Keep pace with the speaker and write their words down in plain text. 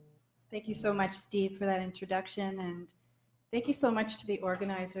Thank you so much, Steve, for that introduction. And thank you so much to the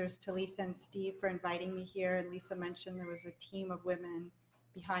organizers, to Lisa and Steve, for inviting me here. And Lisa mentioned there was a team of women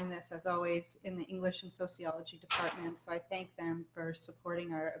behind this, as always, in the English and Sociology department. So I thank them for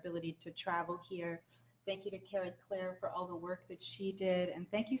supporting our ability to travel here. Thank you to Carrie Claire for all the work that she did.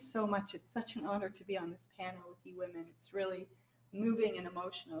 And thank you so much. It's such an honor to be on this panel with you women. It's really moving and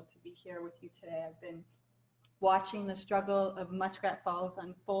emotional to be here with you today. I've been watching the struggle of Muskrat Falls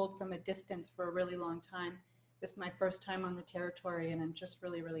unfold from a distance for a really long time. This is my first time on the territory, and I'm just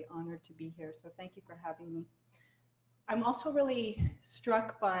really, really honored to be here. So thank you for having me. I'm also really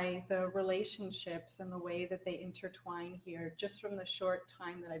struck by the relationships and the way that they intertwine here. Just from the short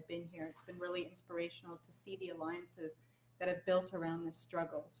time that I've been here, it's been really inspirational to see the alliances that have built around this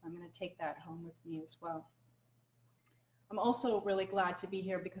struggle. So I'm going to take that home with me as well. I'm also really glad to be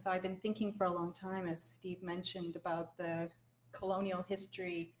here because I've been thinking for a long time, as Steve mentioned, about the colonial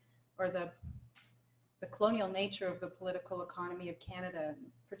history or the colonial nature of the political economy of Canada,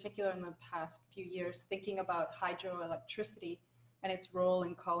 particularly in the past few years, thinking about hydroelectricity and its role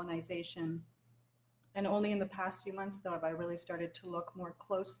in colonization. And only in the past few months, though, have I really started to look more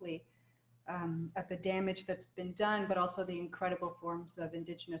closely at the damage that's been done, but also the incredible forms of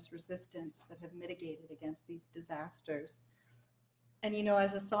Indigenous resistance that have mitigated against these disasters. And, you know,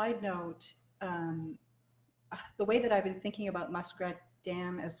 as a side note, the way that I've been thinking about Muskrat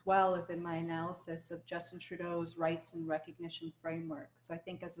Dam as well as in my analysis of Justin Trudeau's rights and recognition framework. So I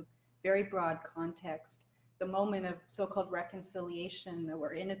think as a very broad context, the moment of so-called reconciliation that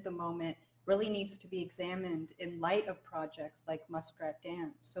we're in at the moment really needs to be examined in light of projects like Muskrat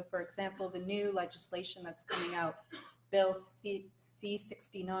Dam. So for example, the new legislation that's coming out, Bill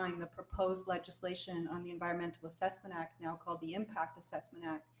C-69, the proposed legislation on the Environmental Assessment Act, now called the Impact Assessment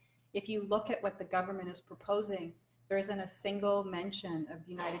Act, if you look at what the government is proposing, there isn't a single mention of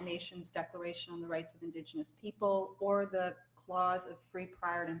the United Nations Declaration on the Rights of Indigenous People or the clause of free,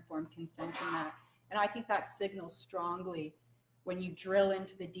 prior, and informed consent in that. And I think that signals strongly when you drill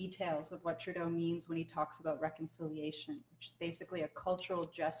into the details of what Trudeau means when he talks about reconciliation, which is basically a cultural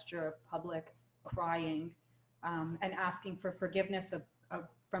gesture of public crying and asking for forgiveness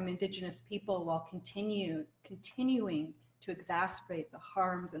from Indigenous people while continuing to exacerbate the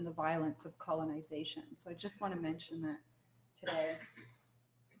harms and the violence of colonization. So I just want to mention that today.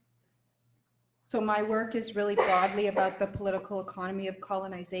 So my work is really broadly about the political economy of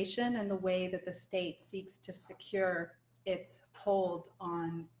colonization and the way that the state seeks to secure its hold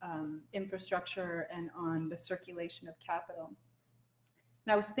on infrastructure and on the circulation of capital.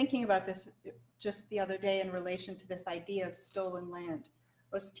 And I was thinking about this just the other day in relation to this idea of stolen land.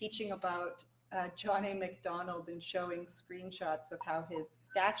 I was teaching about John A. MacDonald and showing screenshots of how his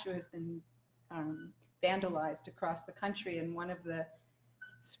statue has been vandalized across the country, and one of the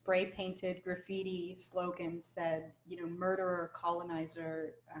spray painted graffiti slogans said, you know, murderer,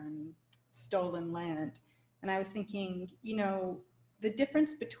 colonizer, stolen land. And I was thinking, you know, the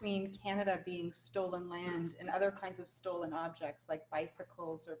difference between Canada being stolen land and other kinds of stolen objects like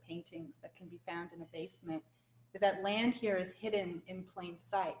bicycles or paintings that can be found in a basement is that land here is hidden in plain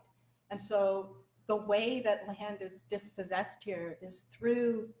sight. And so the way that land is dispossessed here is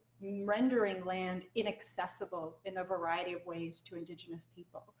through rendering land inaccessible in a variety of ways to Indigenous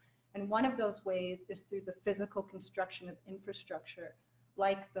people. And one of those ways is through the physical construction of infrastructure,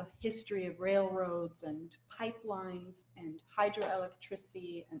 like the history of railroads and pipelines and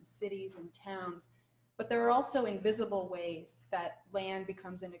hydroelectricity and cities and towns. But there are also invisible ways that land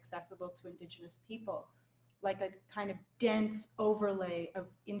becomes inaccessible to Indigenous people, like a kind of dense overlay of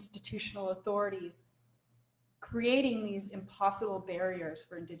institutional authorities creating these impossible barriers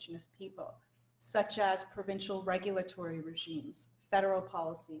for Indigenous people, such as provincial regulatory regimes, federal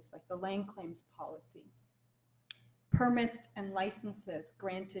policies like the land claims policy, permits and licenses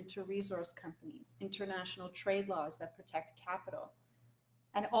granted to resource companies, international trade laws that protect capital.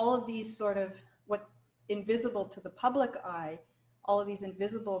 And all of these sort of what invisible to the public eye, all of these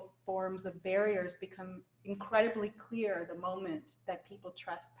invisible forms of barriers become incredibly clear the moment that people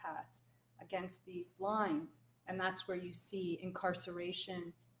trespass against these lines. And that's where you see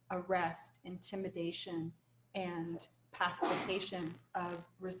incarceration, arrest, intimidation, and pacification of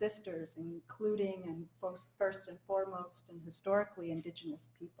resistors, including and first and foremost and historically Indigenous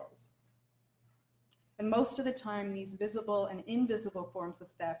peoples. And most of the time, these visible and invisible forms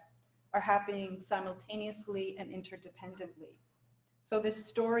of theft are happening simultaneously and interdependently. So this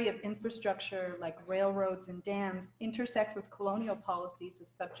story of infrastructure like railroads and dams intersects with colonial policies of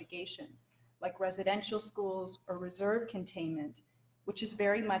subjugation, like residential schools or reserve containment, which is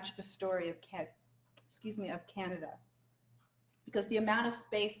very much the story of Canada. because the amount of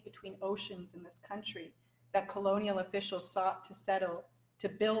space between oceans in this country that colonial officials sought to settle to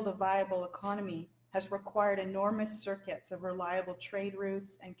build a viable economy has required enormous circuits of reliable trade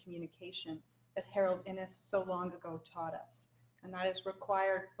routes and communication, as Harold Innis so long ago taught us. And that has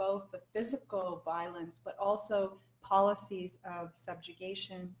required both the physical violence, but also policies of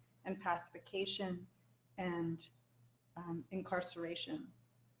subjugation and pacification and incarceration.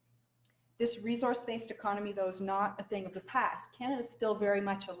 This resource-based economy, though, is not a thing of the past. Canada is still very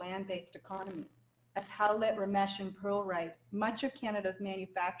much a land-based economy. As Howlett, Ramesh, and Pearl write, much of Canada's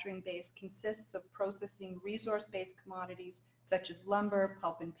manufacturing base consists of processing resource-based commodities such as lumber,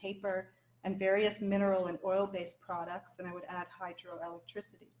 pulp and paper, and various mineral and oil-based products, and I would add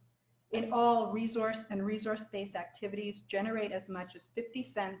hydroelectricity. In all, resource and resource-based activities generate as much as 50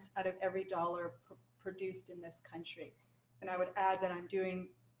 cents out of every dollar produced in this country. And I would add that I'm doing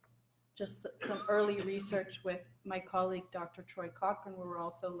just some early research with my colleague, Dr. Troy Cochrane, where we're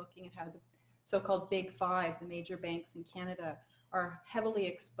also looking at how the so-called Big Five, the major banks in Canada, are heavily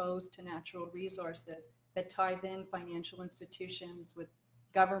exposed to natural resources that ties in financial institutions with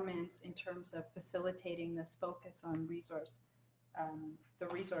governments in terms of facilitating this focus on the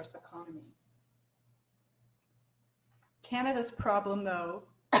resource economy. Canada's problem, though,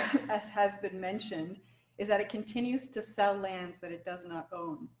 as has been mentioned, is that it continues to sell lands that it does not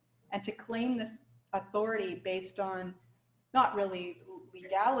own, and to claim this authority based on not really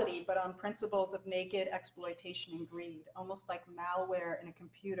legality, but on principles of naked exploitation and greed, almost like malware in a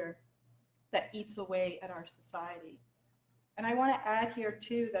computer that eats away at our society. And I want to add here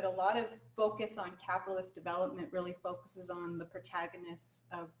too that a lot of focus on capitalist development really focuses on the protagonists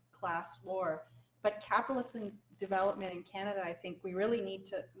of class war. But capitalist development in Canada, I think we really need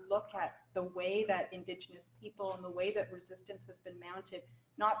to look at the way that Indigenous people and the way that resistance has been mounted,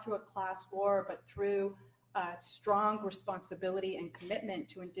 not through a class war, but through strong responsibility and commitment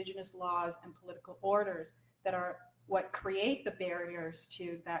to Indigenous laws and political orders that are what create the barriers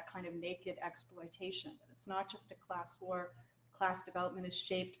to that kind of naked exploitation. It's not just a class war. Class development is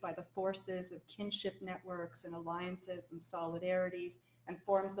shaped by the forces of kinship networks and alliances and solidarities and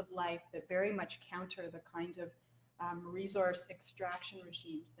forms of life that very much counter the kind of resource extraction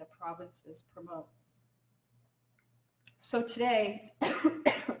regimes that provinces promote. So today,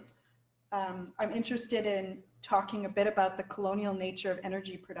 I'm interested in talking a bit about the colonial nature of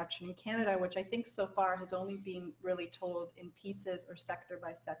energy production in Canada, which I think so far has only been really told in pieces or sector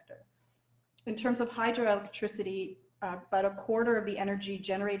by sector. In terms of hydroelectricity, about a quarter of the energy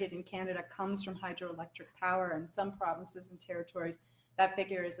generated in Canada comes from hydroelectric power. In some provinces and territories, that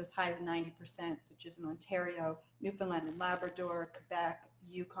figure is as high as 90%, such as in Ontario, Newfoundland and Labrador, Quebec,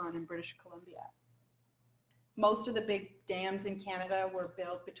 Yukon, and British Columbia. Most of the big dams in Canada were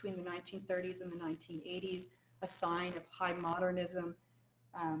built between the 1930s and the 1980s, a sign of high modernism,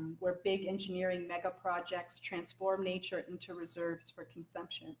 where big engineering mega projects transform nature into reserves for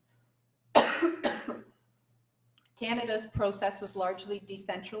consumption. Canada's process was largely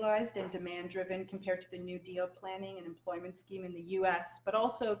decentralized and demand-driven compared to the New Deal planning and employment scheme in the US, but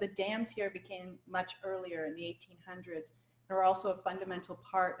also the dams here began much earlier in the 1800s and are also a fundamental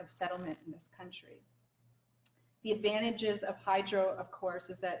part of settlement in this country. The advantages of hydro, of course,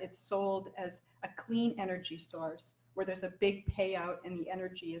 is that it's sold as a clean energy source where there's a big payout and the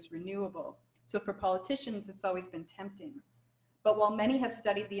energy is renewable. So for politicians, it's always been tempting. But while many have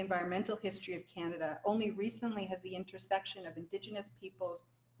studied the environmental history of Canada, only recently has the intersection of Indigenous peoples,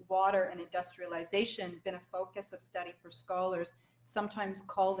 water, and industrialization been a focus of study for scholars. Sometimes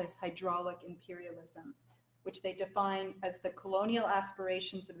call this hydraulic imperialism, which they define as the colonial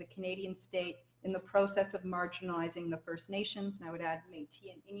aspirations of the Canadian state in the process of marginalizing the First Nations, and I would add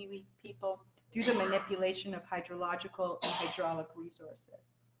Métis and Inuit people, through the manipulation of hydrological and hydraulic resources.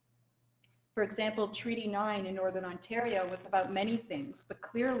 For example, Treaty 9 in Northern Ontario was about many things, but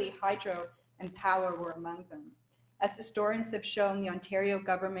clearly hydro and power were among them. As historians have shown, the Ontario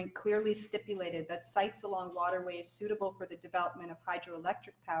government clearly stipulated that sites along waterways suitable for the development of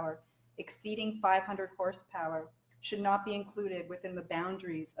hydroelectric power exceeding 500 horsepower should not be included within the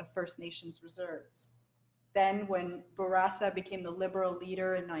boundaries of First Nations reserves. Then, when Bourassa became the Liberal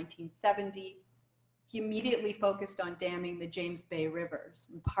leader in 1970, he immediately focused on damming the James Bay rivers.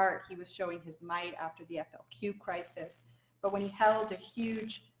 In part, he was showing his might after the FLQ crisis, but when he held a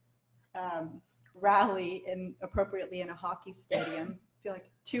huge rally, appropriately in a hockey stadium, I feel like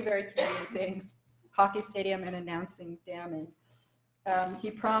two very Canadian things, hockey stadium and announcing damming,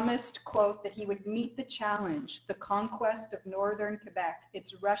 he promised, quote, that he would meet the challenge, the conquest of northern Quebec,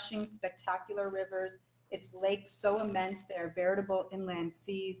 its rushing, spectacular rivers, its lakes so immense they are veritable inland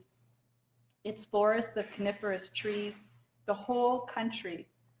seas, its forests of coniferous trees, The whole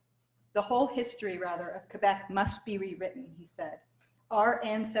history rather, of Quebec must be rewritten, he said. Our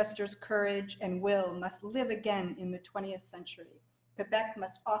ancestors' courage and will must live again in the 20th century. Quebec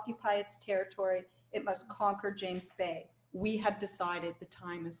must occupy its territory. It must conquer James Bay. We have decided the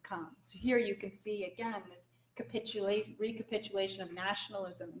time has come. So here you can see again this recapitulation of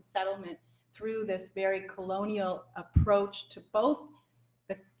nationalism and settlement through this very colonial approach to both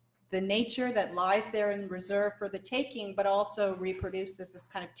the nature that lies there in reserve for the taking, but also reproduces this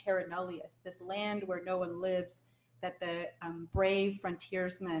kind of terra nullius, this land where no one lives, that the brave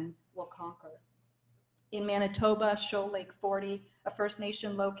frontiersmen will conquer. In Manitoba, Shoal Lake 40, a First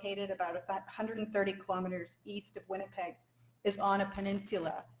Nation located about 130 kilometers east of Winnipeg, is on a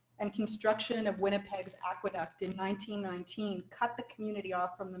peninsula, and construction of Winnipeg's aqueduct in 1919 cut the community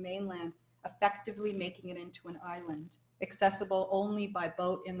off from the mainland, effectively making it into an island, accessible only by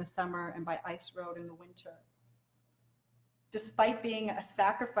boat in the summer and by ice road in the winter. Despite being a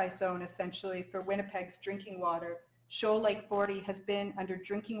sacrifice zone essentially for Winnipeg's drinking water, Shoal Lake 40 has been under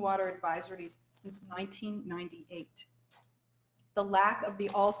drinking water advisories since 1998. The lack of the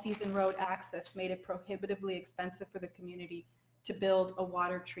all-season road access made it prohibitively expensive for the community to build a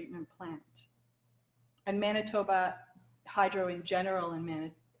water treatment plant. And Manitoba Hydro in general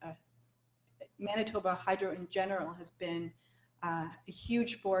has been a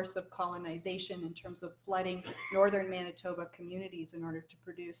huge force of colonization in terms of flooding northern Manitoba communities in order to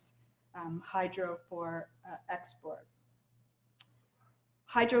produce hydro for export.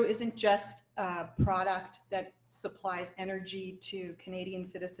 Hydro isn't just a product that supplies energy to Canadian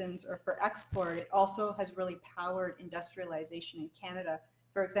citizens or for export. It also has really powered industrialization in Canada.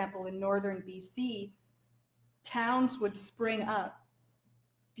 For example, in northern BC, towns would spring up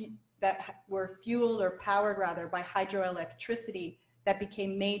that were fueled or powered rather by hydroelectricity that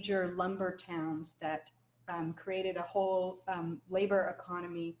became major lumber towns that created a whole labor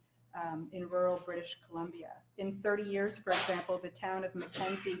economy in rural British Columbia. In 30 years, for example, the town of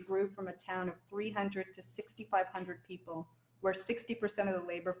Mackenzie grew from a town of 300 to 6,500 people, where 60% of the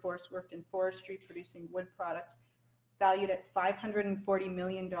labor force worked in forestry producing wood products, valued at $540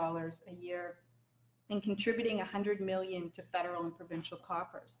 million a year, and contributing $100 million to federal and provincial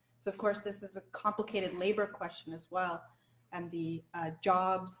coffers. So of course, this is a complicated labor question as well. And the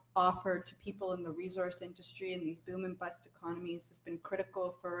jobs offered to people in the resource industry and these boom and bust economies has been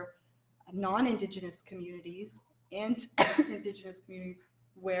critical for non-Indigenous communities and Indigenous communities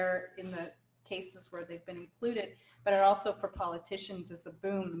where in the cases where they've been included, but also for politicians as a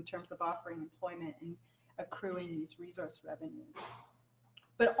boom in terms of offering employment and accruing these resource revenues.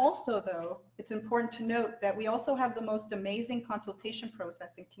 But also, though, it's important to note that we also have the most amazing consultation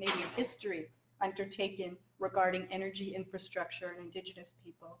process in Canadian history undertaken regarding energy infrastructure and Indigenous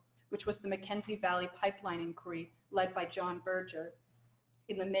people, which was the Mackenzie Valley Pipeline Inquiry led by John Berger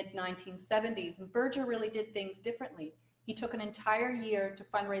in the mid-1970s. And Berger really did things differently. He took an entire year to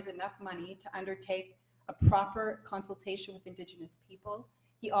fundraise enough money to undertake a proper consultation with Indigenous people.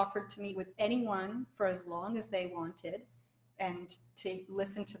 He offered to meet with anyone for as long as they wanted and to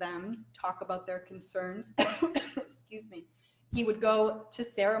listen to them, talk about their concerns. Excuse me. He would go to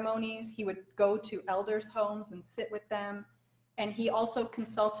ceremonies, he would go to elders' homes and sit with them. And he also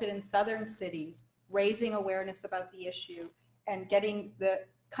consulted in southern cities, raising awareness about the issue and getting the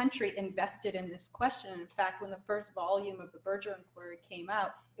country invested in this question. And in fact, when the first volume of the Berger Inquiry came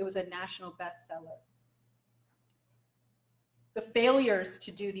out, it was a national bestseller. The failures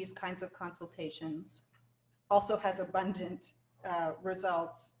to do these kinds of consultations also has abundant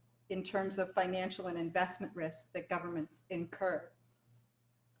results in terms of financial and investment risks that governments incur.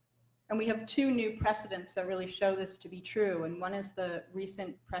 And we have two new precedents that really show this to be true. And one is the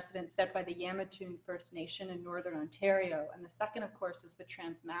recent precedent set by the Yamatoon First Nation in Northern Ontario. And the second, of course, is the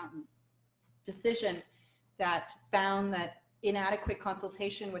Trans Mountain decision that found that inadequate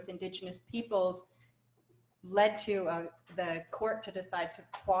consultation with Indigenous peoples led to the court to decide to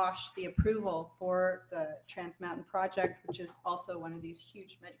quash the approval for the Trans Mountain project, which is also one of these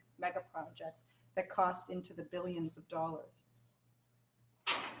huge mega projects that cost into the billions of dollars.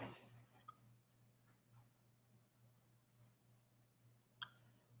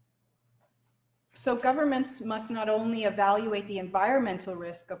 So governments must not only evaluate the environmental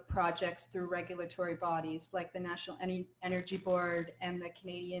risk of projects through regulatory bodies like the National Energy Board and the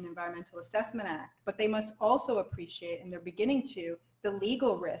Canadian Environmental Assessment Act, but they must also appreciate, and they're beginning to, the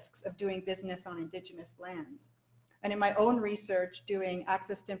legal risks of doing business on Indigenous lands. And in my own research, doing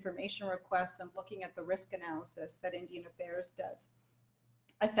access to information requests and looking at the risk analysis that Indian Affairs does,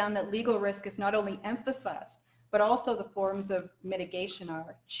 I found that legal risk is not only emphasized, but also the forms of mitigation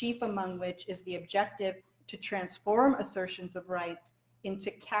are, chief among which is the objective to transform assertions of rights into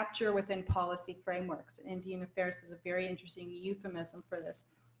capture within policy frameworks. And Indian Affairs is a very interesting euphemism for this,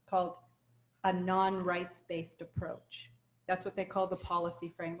 called a non-rights-based approach. That's what they call the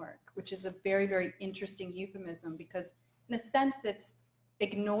policy framework, which is a very, very interesting euphemism because in a sense it's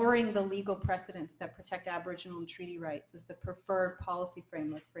ignoring the legal precedents that protect Aboriginal and treaty rights as the preferred policy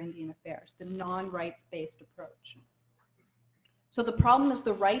framework for Indian Affairs, the non-rights-based approach. So the problem is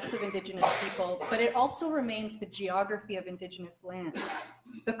the rights of Indigenous people, but it also remains the geography of Indigenous lands.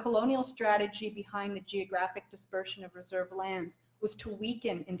 The colonial strategy behind the geographic dispersion of reserve lands was to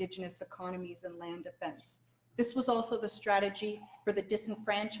weaken Indigenous economies and land defense. This was also the strategy for the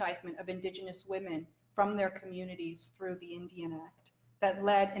disenfranchisement of Indigenous women from their communities through the Indian Act that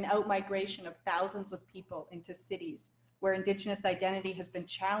led an outmigration of thousands of people into cities where Indigenous identity has been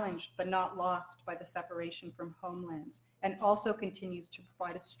challenged but not lost by the separation from homelands, and also continues to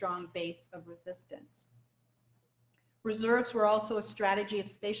provide a strong base of resistance. Reserves were also a strategy of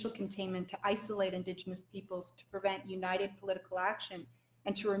spatial containment to isolate Indigenous peoples to prevent united political action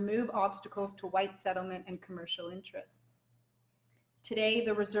and to remove obstacles to white settlement and commercial interests. Today,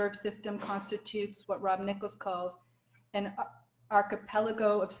 the reserve system constitutes what Rob Nichols calls an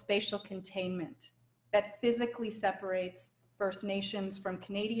archipelago of spatial containment that physically separates First Nations from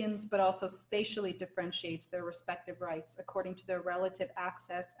Canadians, but also spatially differentiates their respective rights according to their relative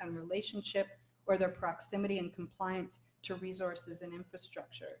access and relationship or their proximity and compliance to resources and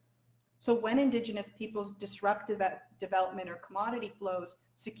infrastructure. So when Indigenous peoples disrupt development or commodity flows,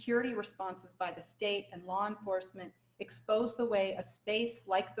 security responses by the state and law enforcement expose the way a space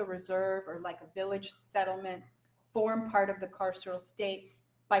like the reserve or like a village settlement form part of the carceral state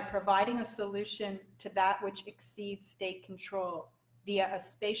by providing a solution to that which exceeds state control via a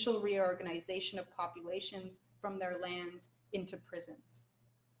spatial reorganization of populations from their lands into prisons.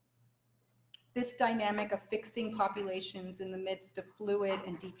 This dynamic of fixing populations in the midst of fluid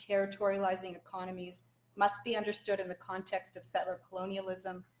and deterritorializing economies must be understood in the context of settler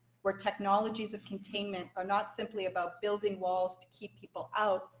colonialism, where technologies of containment are not simply about building walls to keep people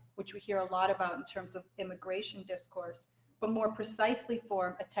out, which we hear a lot about in terms of immigration discourse, but more precisely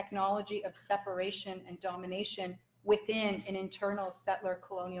form a technology of separation and domination within an internal settler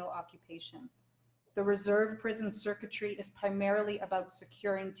colonial occupation. The reserve prison circuitry is primarily about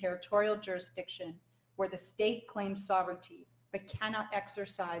securing territorial jurisdiction where the state claims sovereignty but cannot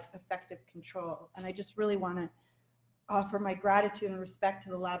exercise effective control. And I just really want to offer my gratitude and respect to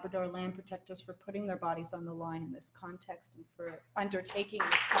the Labrador land protectors for putting their bodies on the line in this context and for undertaking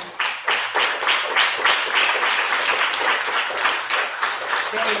this kind of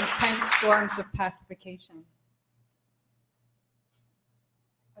very intense forms of pacification.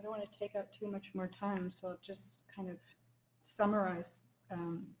 I don't want to take up too much more time, so I'll just kind of summarize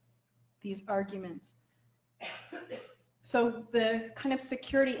these arguments. So the kind of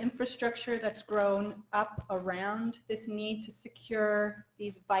security infrastructure that's grown up around this need to secure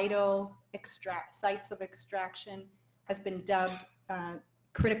these vital sites of extraction has been dubbed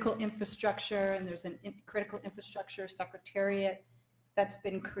critical infrastructure, and there's a critical infrastructure secretariat that's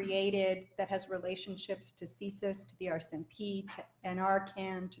been created that has relationships to CSIS, to the RCMP, to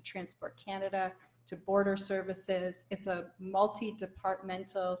NRCan, to Transport Canada, to border services. It's a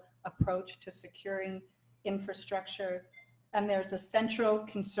multi-departmental approach to securing infrastructure. And there's a central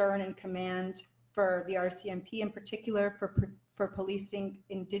concern and command for the RCMP in particular for policing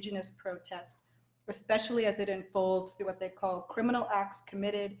Indigenous protest, especially as it unfolds through what they call criminal acts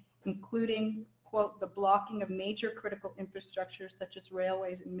committed, including, quote, the blocking of major critical infrastructure such as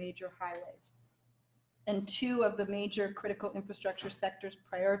railways and major highways. And two of the major critical infrastructure sectors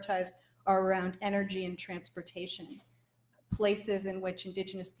prioritized are around energy and transportation, places in which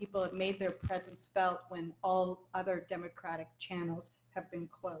Indigenous people have made their presence felt when all other democratic channels have been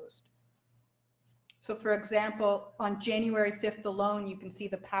closed. So for example, on January 5th alone, you can see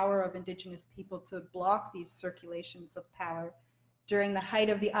the power of Indigenous people to block these circulations of power. During the height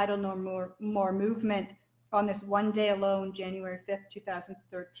of the Idle No More movement, on this one day alone, January 5th,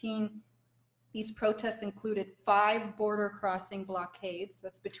 2013, these protests included 5 border crossing blockades,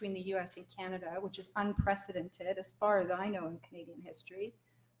 that's between the US and Canada, which is unprecedented as far as I know in Canadian history,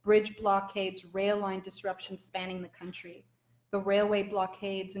 bridge blockades, rail line disruptions spanning the country. The railway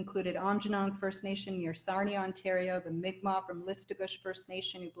blockades included Aamjiwnaang First Nation near Sarnia, Ontario, the Mi'kmaq from Listugush First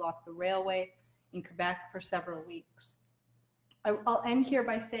Nation who blocked the railway in Quebec for several weeks. I'll end here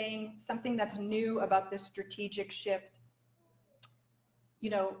by saying something that's new about this strategic shift.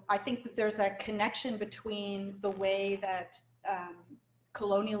 You know, I think that there's a connection between the way that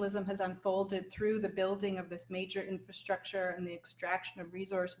colonialism has unfolded through the building of this major infrastructure and the extraction of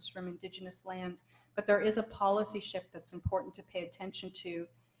resources from Indigenous lands. But there is a policy shift that's important to pay attention to,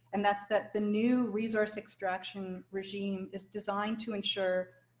 and that's that the new resource extraction regime is designed to ensure,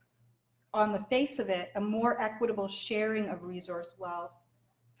 on the face of it, a more equitable sharing of resource wealth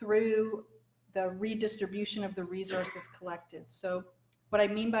through the redistribution of the resources collected. So what I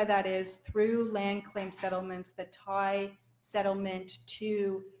mean by that is through land claim settlements that tie settlement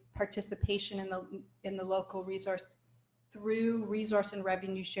to participation in the local resource, through resource and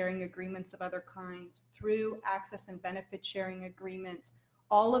revenue sharing agreements of other kinds, through access and benefit sharing agreements,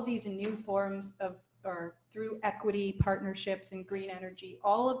 all of these new forms of, or through equity partnerships and green energy,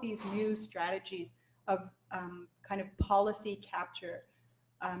 all of these new strategies of kind of policy capture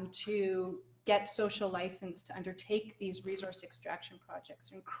to get social license to undertake these resource extraction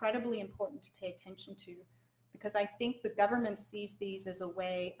projects are incredibly important to pay attention to, because I think the government sees these as a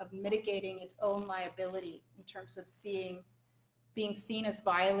way of mitigating its own liability in terms of being seen as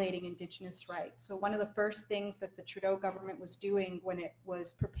violating Indigenous rights. So one of the first things that the Trudeau government was doing when it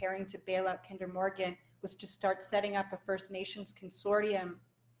was preparing to bail out Kinder Morgan was to start setting up a First Nations consortium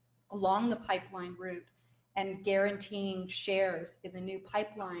along the pipeline route and guaranteeing shares in the new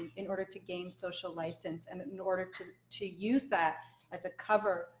pipeline in order to gain social license and in order to use that as a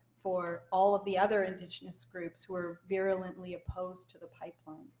cover for all of the other Indigenous groups who are virulently opposed to the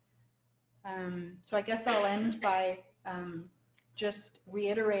pipeline. So I guess I'll end by just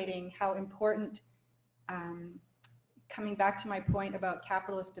reiterating how important, coming back to my point about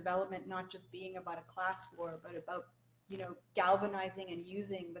capitalist development not just being about a class war, but about, you know, galvanizing and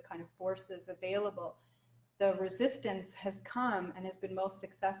using the kind of forces available. The resistance has come and has been most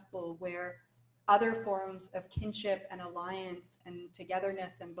successful where other forms of kinship and alliance and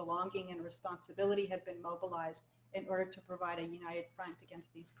togetherness and belonging and responsibility have been mobilized in order to provide a united front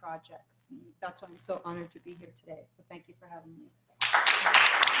against these projects. And that's why I'm so honored to be here today. So thank you for having me.